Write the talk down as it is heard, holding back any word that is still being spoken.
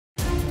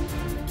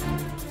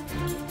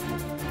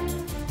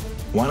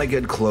Want to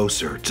get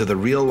closer to the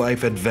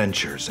real-life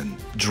adventures and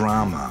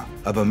drama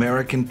of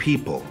American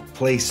people,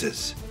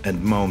 places,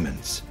 and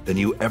moments than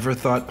you ever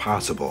thought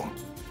possible?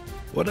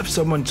 What if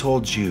someone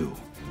told you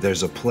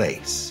there's a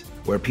place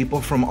where people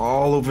from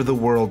all over the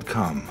world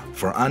come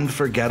for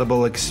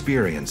unforgettable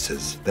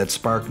experiences that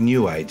spark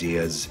new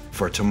ideas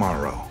for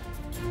tomorrow?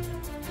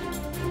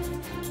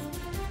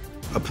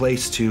 A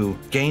place to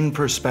gain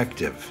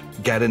perspective,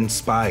 get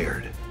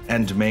inspired,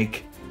 and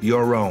make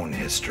your own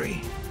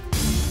history.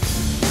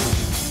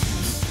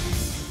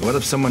 What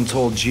if someone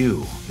told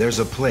you there's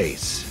a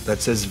place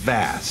that's as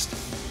vast,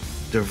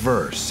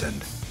 diverse,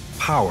 and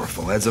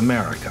powerful as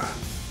America,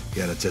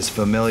 yet it's as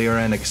familiar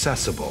and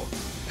accessible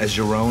as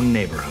your own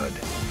neighborhood?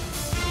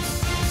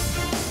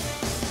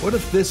 What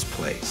if this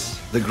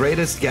place, the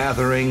greatest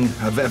gathering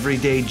of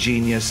everyday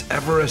genius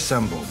ever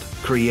assembled,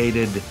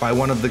 created by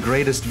one of the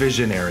greatest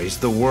visionaries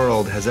the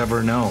world has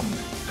ever known,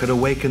 could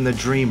awaken the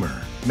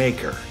dreamer,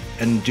 maker,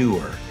 and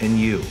doer in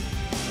you?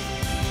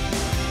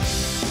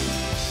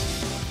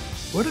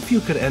 What if you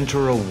could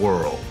enter a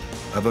world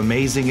of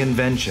amazing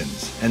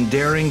inventions and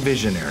daring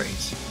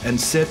visionaries and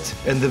sit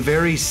in the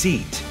very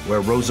seat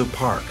where Rosa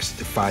Parks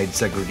defied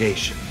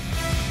segregation?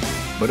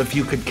 What if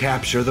you could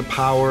capture the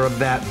power of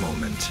that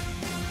moment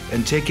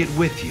and take it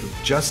with you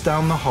just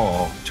down the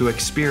hall to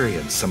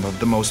experience some of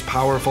the most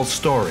powerful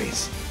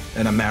stories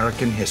in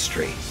American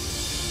history?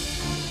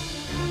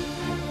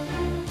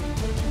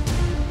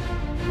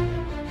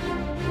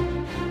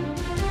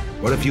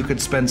 What if you could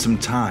spend some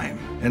time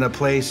in a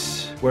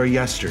place where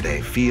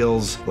yesterday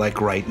feels like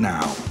right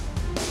now?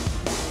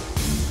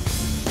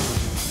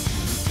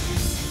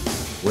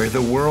 Where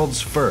the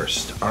world's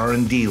first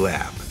R&D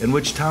lab, in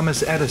which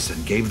Thomas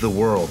Edison gave the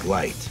world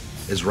light,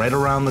 is right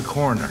around the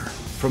corner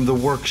from the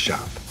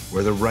workshop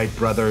where the Wright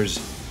brothers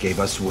gave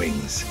us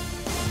wings.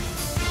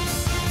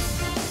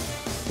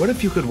 What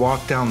if you could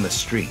walk down the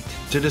street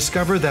to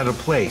discover that a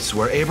place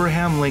where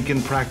Abraham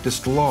Lincoln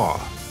practiced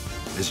law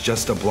is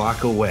just a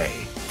block away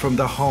from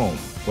the home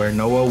where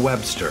Noah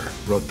Webster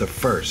wrote the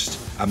first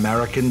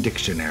American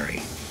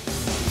dictionary?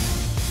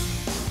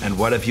 And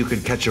what if you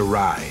could catch a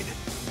ride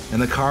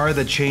in the car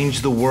that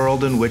changed the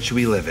world in which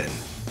we live in?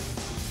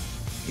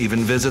 Even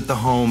visit the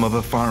home of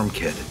a farm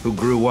kid who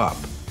grew up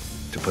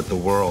to put the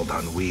world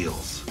on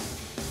wheels?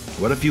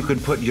 What if you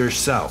could put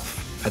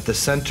yourself at the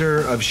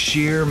center of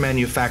sheer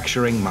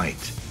manufacturing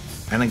might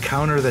and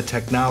encounter the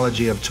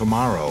technology of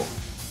tomorrow,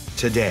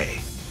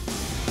 today?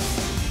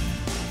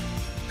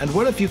 And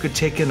what if you could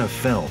take in a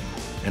film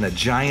in a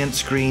giant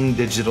screen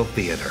digital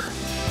theater?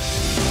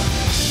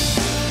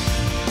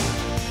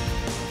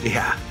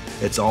 Yeah,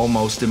 it's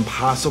almost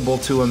impossible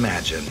to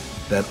imagine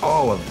that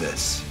all of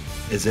this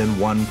is in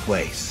one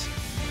place.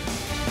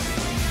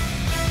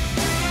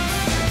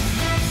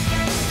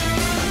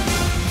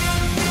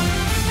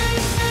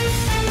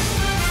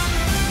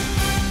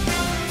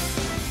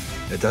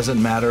 It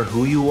doesn't matter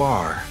who you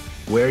are,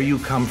 where you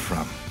come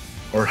from,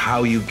 or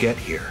how you get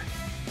here.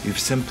 You've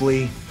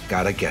simply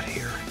got to get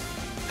here.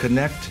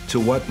 Connect to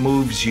what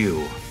moves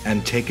you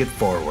and take it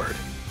forward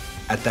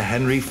at the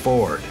Henry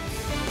Ford